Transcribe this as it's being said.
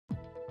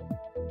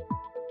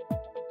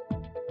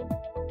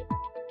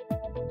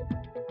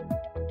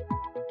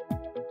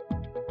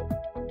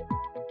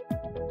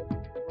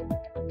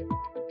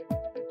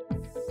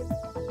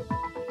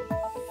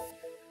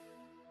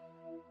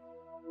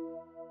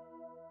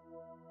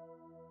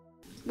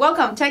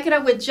Welcome. Take It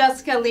Up with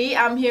Jessica Lee.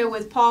 I'm here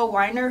with Paul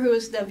Wiener,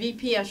 who's the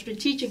VP of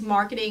Strategic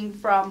Marketing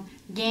from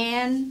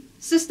GaN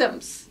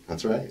Systems.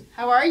 That's right.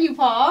 How are you,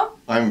 Paul?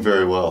 I'm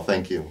very well,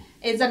 thank you.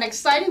 It's an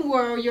exciting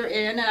world you're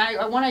in, and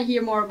I want to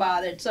hear more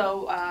about it.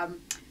 So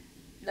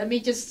let me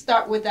just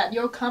start with that.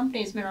 Your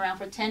company's been around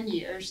for 10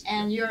 years,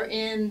 and you're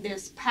in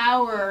this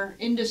power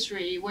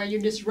industry where you're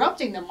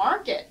disrupting the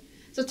market.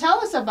 So tell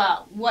us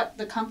about what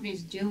the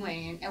company's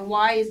doing and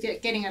why it's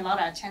getting a lot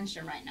of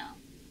attention right now.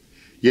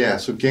 Yeah,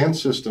 so GaN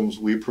Systems,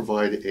 we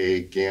provide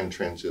a GaN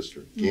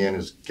transistor. GaN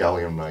is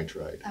gallium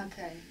nitride.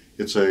 Okay.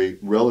 It's a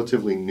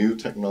relatively new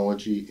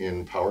technology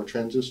in power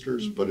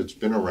transistors, but it's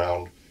been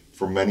around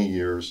for many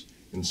years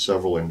in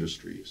several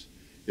industries.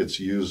 It's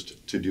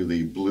used to do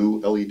the blue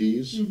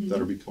LEDs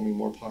that are becoming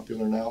more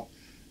popular now.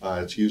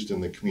 It's used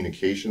in the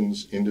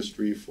communications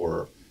industry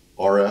for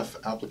RF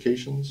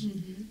applications.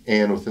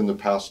 And within the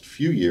past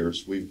few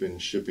years, we've been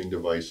shipping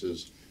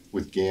devices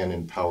with GaN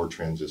and power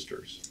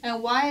transistors.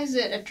 And why is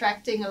it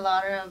attracting a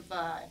lot of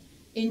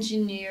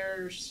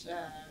engineers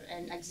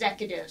and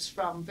executives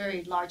from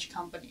very large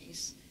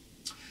companies?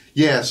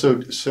 Yeah,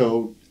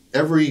 so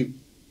every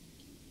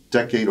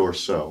decade or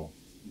so,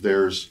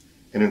 there's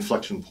an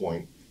inflection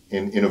point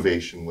in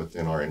innovation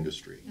within our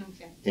industry.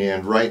 Okay.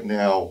 And right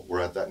now, we're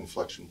at that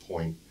inflection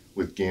point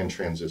with GaN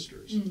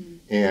transistors.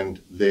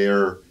 And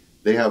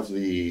they have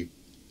the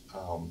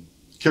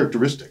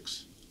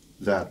characteristics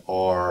that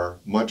are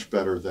much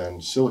better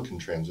than silicon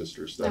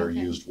transistors that are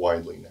used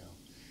widely now.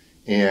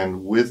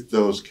 And with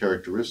those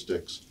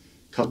characteristics,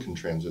 silicon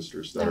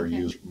transistors that are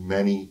used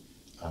many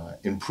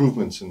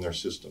improvements in their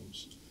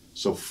systems.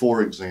 So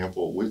for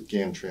example, with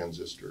GaN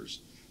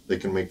transistors, they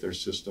can make their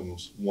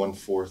systems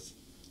 1/4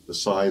 the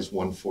size,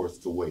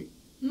 1/4 the weight.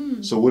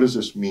 So what does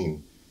this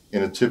mean?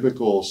 In a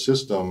typical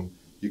system,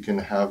 you can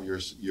have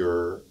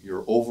your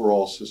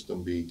overall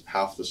system be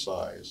half the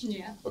size,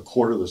 a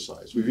quarter the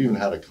size. We've even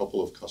had a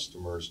couple of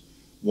customers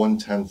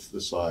 1/10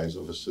 the size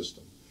of a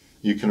system.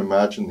 You can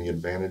imagine the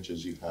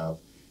advantages you have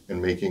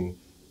in making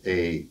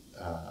a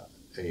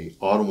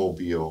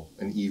automobile,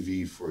 an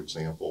EV, for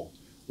example,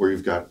 where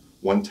you've got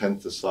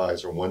 1/10 the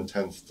size or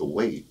 1/10 the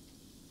weight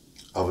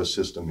of a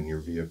system in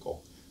your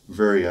vehicle.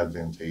 Very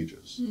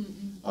advantageous.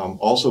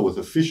 Also with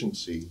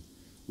efficiency,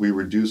 we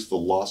reduce the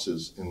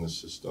losses in the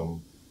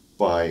system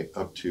by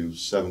up to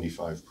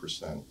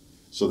 75%.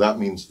 So that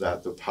means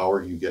that the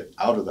power you get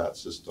out of that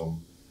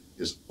system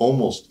is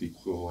almost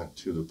equivalent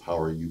to the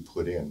power you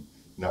put in,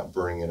 not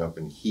burning it up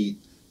in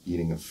heat,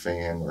 heating a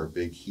fan or a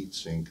big heat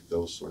sink,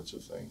 those sorts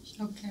of things.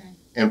 Okay.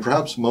 And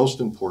perhaps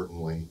most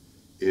importantly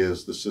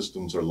is the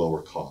systems are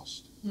lower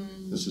cost.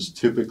 This is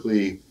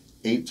typically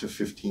 8 to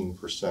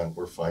 15%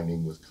 we're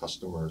finding with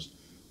customers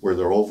where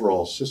their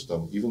overall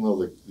system, even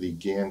though the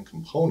GaN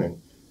component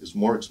is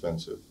more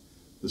expensive,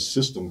 the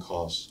system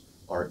costs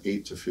are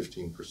 8 to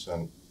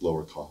 15%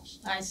 lower cost.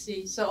 I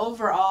see. So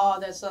overall,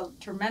 there's a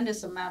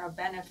tremendous amount of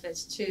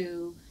benefits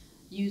to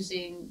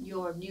using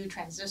your new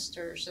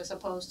transistors as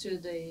opposed to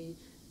the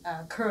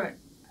current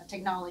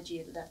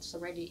technology that's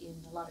already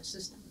in a lot of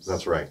systems.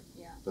 That's right.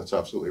 Yeah. That's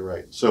absolutely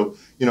right. So,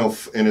 you know,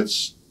 and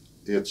it's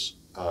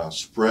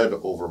spread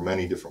over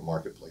many different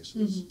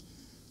marketplaces.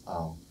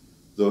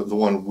 The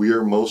one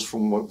we're most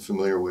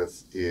familiar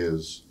with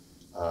is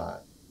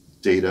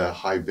data,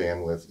 high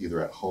bandwidth, either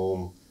at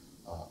home,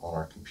 on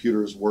our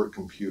computers, work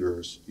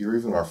computers, or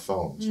even our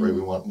phones, right?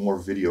 We want more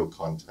video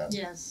content.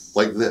 Yes.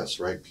 Like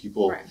this, right?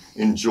 People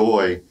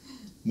enjoy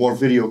more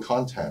video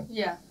content.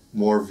 Yeah.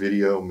 More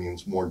video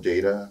means more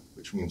data,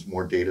 which means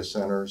more data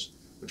centers,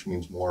 which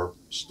means more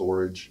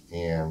storage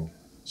and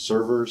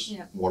servers,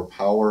 more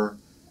power.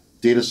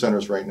 Data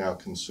centers right now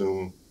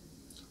consume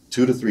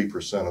 2 to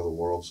 3% of the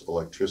world's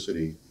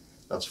electricity.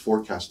 That's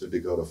forecasted to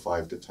go to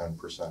 5 to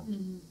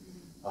 10%.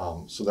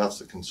 So that's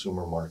the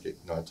consumer market.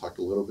 You know, I talked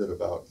a little bit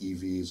about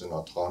EVs and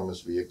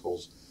autonomous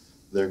vehicles.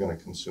 They're going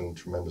to consume a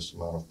tremendous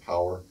amount of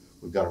power.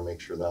 We've got to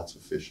make sure that's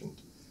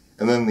efficient.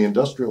 And then the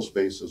industrial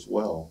space as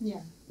well.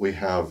 We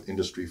have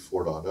Industry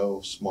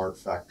 4.0, smart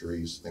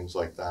factories, things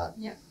like that.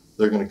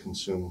 They're going to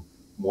consume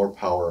more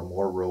power,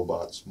 more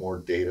robots, more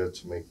data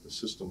to make the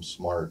system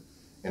smart.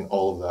 And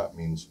all of that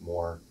means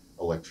more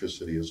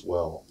electricity as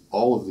well.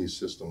 All of these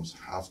systems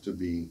have to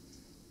be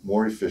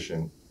more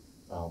efficient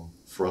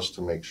for us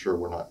to make sure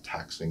we're not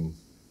taxing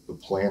the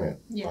planet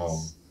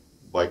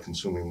by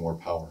consuming more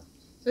power.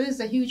 So this is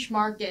a huge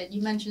market.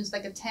 You mentioned it's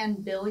like a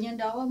 $10 billion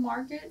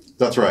market?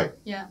 That's right.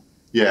 Yeah.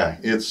 Yeah,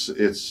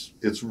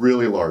 it's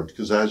really large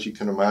because as you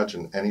can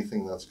imagine,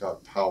 anything that's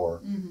got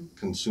power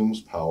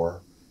consumes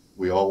power.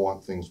 We all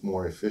want things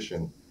more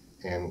efficient.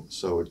 And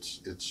so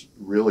it's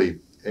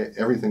really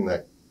everything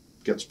that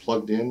gets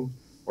plugged in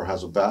or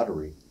has a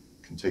battery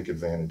can take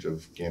advantage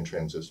of GaN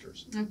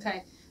transistors.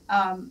 Okay.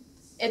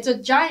 It's a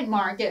giant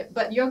market,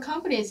 but your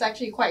company is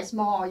actually quite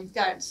small. You've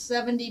got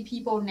 70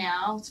 people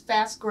now. It's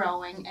fast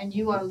growing, and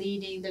you are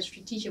leading the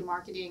strategic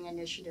marketing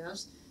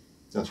initiatives.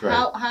 That's right.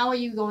 How are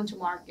you going to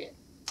market?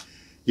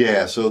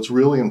 Yeah, so it's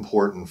really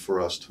important for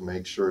us to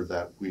make sure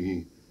that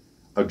we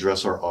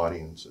address our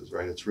audiences,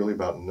 right? It's really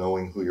about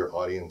knowing who your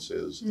audience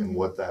is and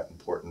what that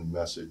important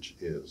message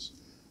is.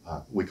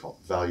 We call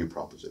it value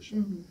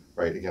proposition,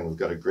 right? Again, we've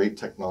got a great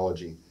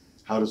technology.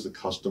 How does the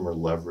customer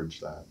leverage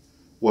that?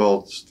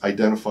 Well, it's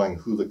identifying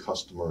who the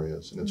customer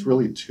is, and it's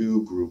really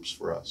two groups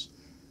for us.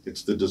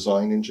 It's the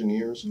design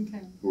engineers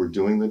who are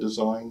doing the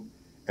design,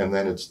 and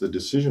then it's the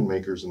decision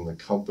makers in the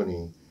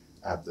company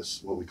at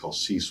this, what we call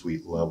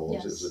C-suite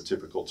levels is a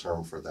typical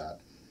term for that.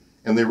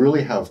 And they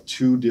really have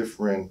two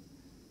different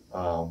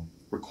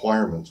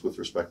requirements with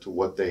respect to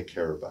what they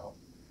care about.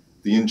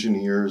 The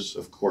engineers,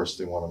 of course,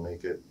 they want to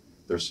make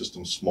their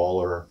system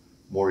smaller,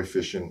 more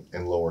efficient,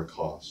 and lower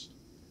cost.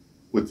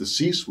 With the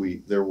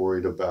C-suite, they're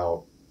worried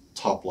about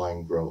top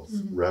line growth,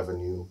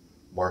 revenue,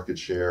 market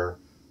share,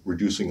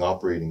 reducing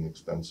operating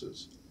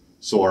expenses.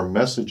 So our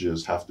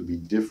messages have to be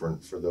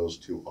different for those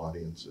two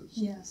audiences.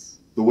 Yes.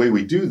 The way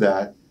we do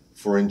that,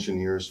 for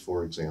engineers,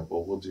 for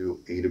example, we'll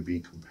do A to B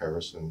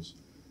comparisons,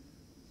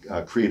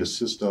 create a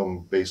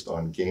system based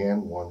on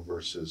GaN, 1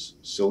 versus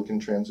silicon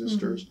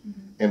transistors,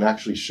 and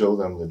actually show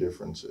them the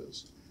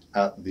differences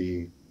at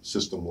the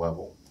system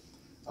level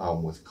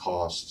with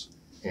costs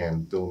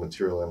and bill of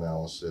material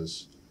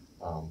analysis,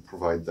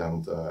 provide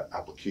them the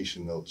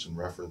application notes and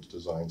reference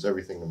designs,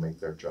 everything to make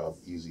their job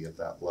easy at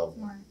that level.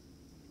 Right.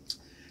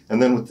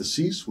 And then with the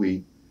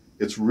C-suite,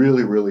 it's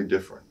really, really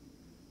different.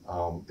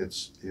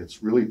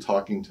 It's really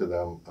talking to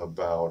them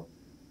about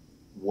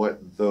what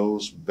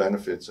those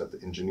benefits at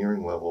the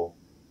engineering level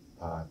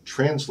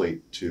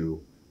translate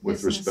to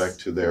with respect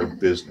to their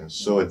business.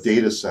 So a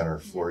data center,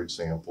 for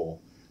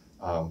example,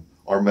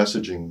 our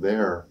messaging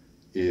there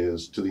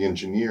is to the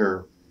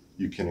engineer,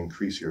 you can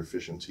increase your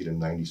efficiency to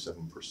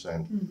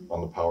 97%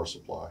 on the power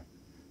supply.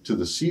 To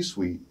the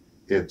C-suite,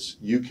 it's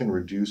you can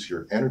reduce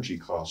your energy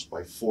costs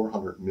by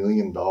 $400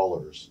 million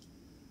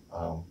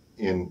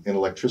in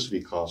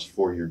electricity costs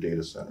for your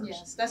data centers.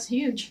 Yes, that's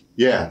huge.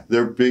 Yeah,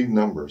 they're big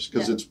numbers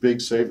because it's big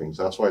savings.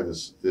 That's why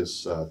this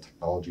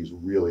technology is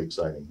really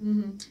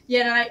exciting.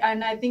 Yeah,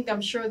 and I think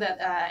I'm sure that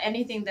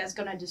anything that's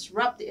going to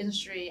disrupt the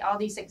industry, all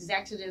these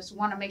executives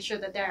want to make sure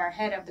that they're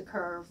ahead of the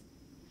curve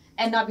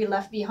and not be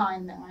left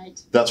behind them,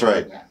 right? That's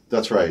right. Yeah.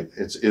 That's right.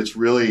 It's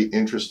really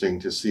interesting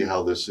to see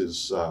how this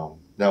is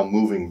now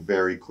moving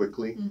very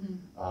quickly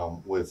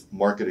with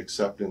market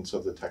acceptance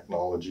of the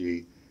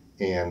technology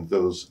and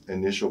those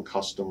initial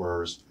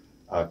customers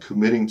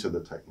committing to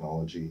the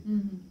technology.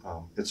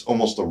 It's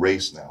almost a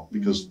race now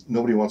because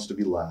nobody wants to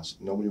be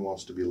last. Nobody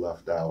wants to be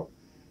left out.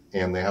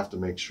 And they have to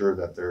make sure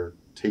that they're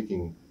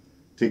taking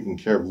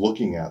care of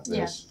looking at this.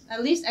 Yes,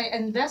 at least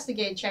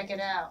investigate, check it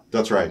out.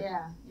 That's right.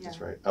 Yeah.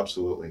 That's right.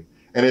 Absolutely.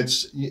 And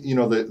it's, you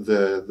know,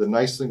 the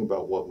nice thing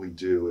about what we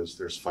do is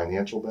there's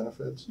financial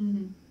benefits,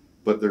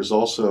 but there's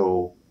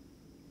also,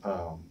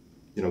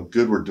 you know,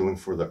 good we're doing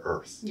for the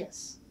earth.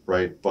 Yes.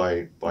 Right.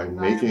 By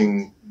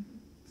making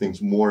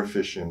things more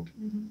efficient,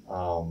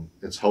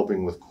 it's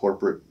helping with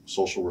corporate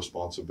social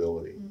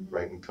responsibility,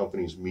 right? And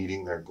companies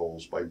meeting their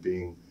goals by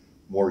being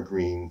more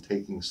green,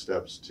 taking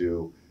steps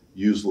to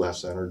use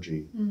less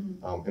energy,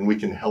 and we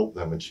can help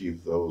them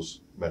achieve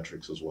those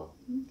metrics as well.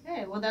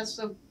 Okay, well that's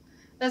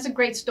a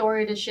great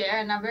story to share,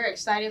 and I'm very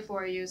excited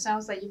for you.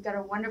 Sounds like you've got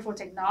a wonderful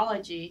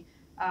technology.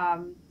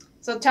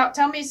 So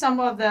tell me some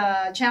of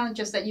the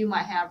challenges that you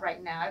might have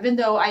right now, even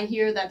though I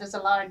hear that there's a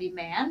lot of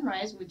demand,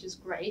 right, which is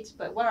great,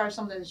 but what are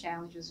some of the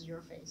challenges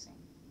you're facing?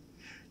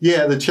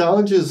 Yeah, the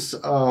challenges,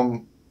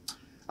 I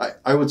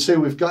would say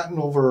we've gotten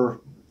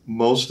over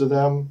most of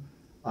them.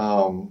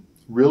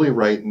 Really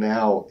right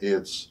now,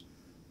 it's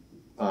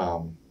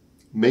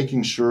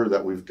making sure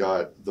that we've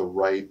got the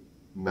right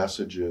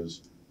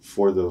messages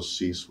for those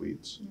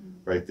C-suites,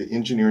 right? The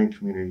engineering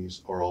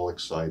communities are all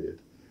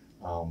excited.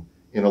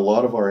 In a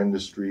lot of our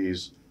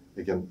industries,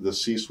 again, the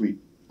C-suite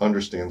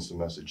understands the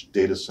message.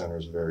 Data center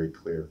is very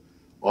clear.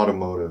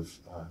 Automotive,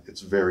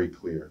 it's very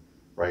clear,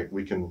 right?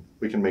 We can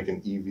make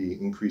an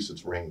EV increase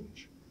its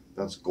range.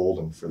 That's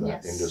golden for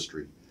that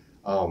industry.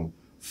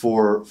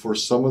 For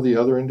some of the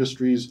other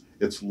industries,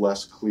 it's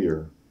less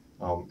clear,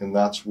 and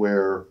that's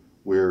where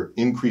we're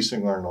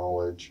increasing our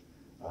knowledge,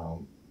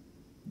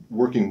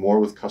 working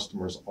more with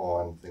customers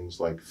on things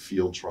like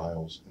field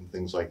trials and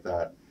things like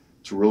that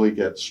to really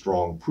get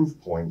strong proof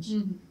points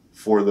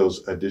for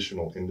those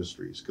additional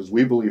industries, because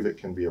we believe it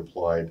can be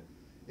applied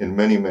in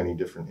many, many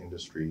different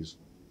industries.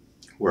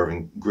 We're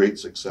having great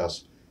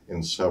success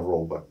in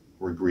several, but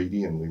we're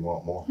greedy and we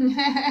want more.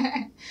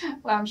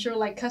 Well, I'm sure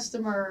like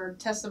customer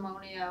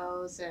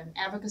testimonials and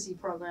advocacy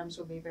programs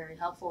will be very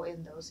helpful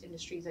in those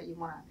industries that you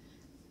want to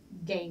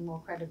gain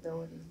more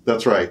credibility.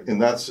 That's right, and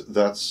that's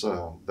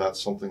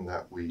something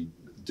that we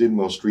did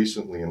most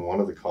recently in one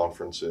of the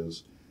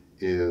conferences.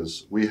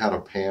 Is we had a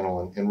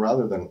panel, and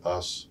rather than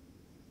us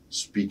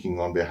speaking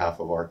on behalf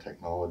of our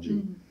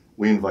technology,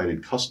 we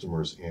invited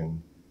customers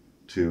in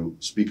to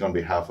speak on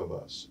behalf of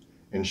us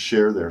and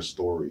share their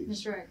stories.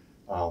 That's right.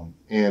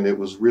 And it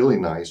was really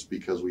nice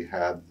because we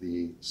had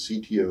the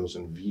CTOs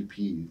and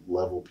VP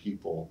level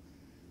people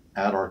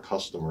at our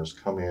customers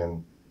come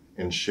in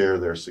and share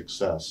their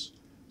success.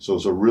 So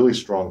it's a really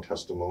strong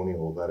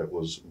testimonial that it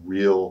was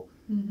real.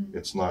 Mm-hmm.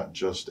 It's not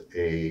just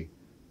a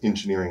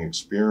engineering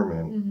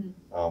experiment.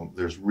 Mm-hmm.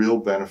 There's real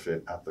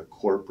benefit at the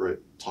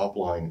corporate top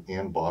line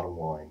and bottom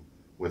line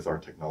with our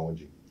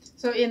technology.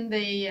 So in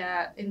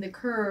the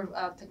curve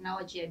of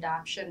technology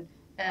adoption,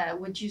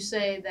 would you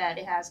say that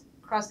it has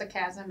crossed the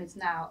chasm? It's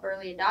now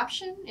early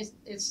adoption.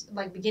 It's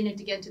like beginning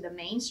to get to the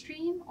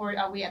mainstream, or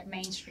are we at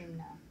mainstream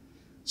now?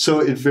 So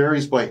it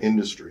varies by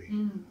industry.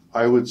 Mm-hmm.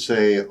 I would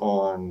say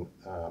on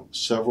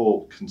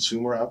several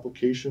consumer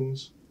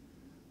applications,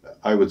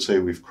 I would say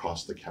we've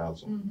crossed the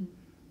chasm.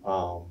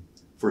 Mm-hmm.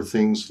 For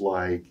things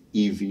like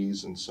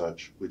EVs and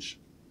such, which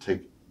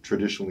take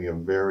traditionally a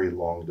very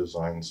long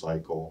design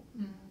cycle,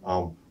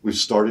 we've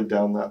started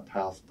down that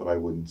path, but I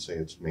wouldn't say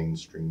it's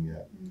mainstream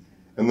yet. Okay.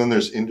 And then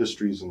there's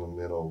industries in the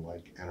middle,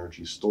 like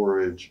energy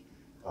storage,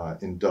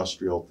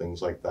 industrial,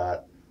 things like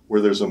that,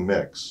 where there's a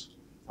mix.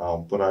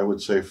 But I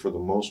would say for the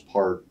most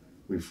part,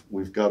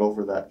 we've got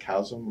over that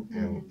chasm,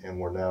 and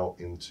we're now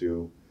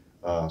into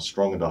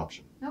strong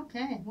adoption.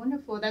 Okay,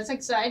 wonderful. That's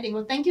exciting.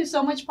 Well, thank you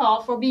so much,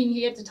 Paul, for being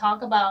here to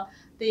talk about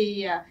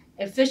the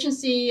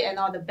efficiency and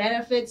all the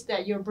benefits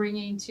that you're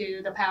bringing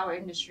to the power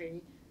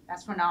industry.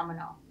 That's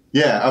phenomenal.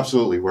 Yeah,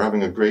 absolutely. We're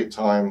having a great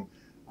time.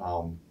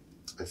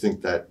 I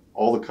think that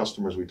all the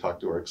customers we talk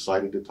to are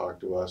excited to talk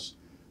to us,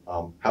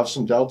 have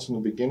some doubts in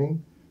the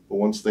beginning, but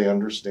once they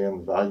understand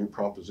the value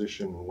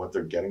proposition and what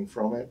they're getting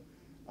from it,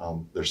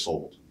 they're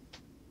sold.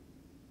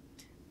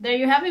 There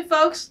you have it,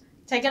 folks.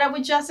 Take it up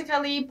with Jessica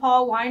Lee,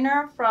 Paul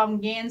Wiener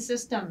from GaN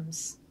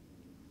Systems.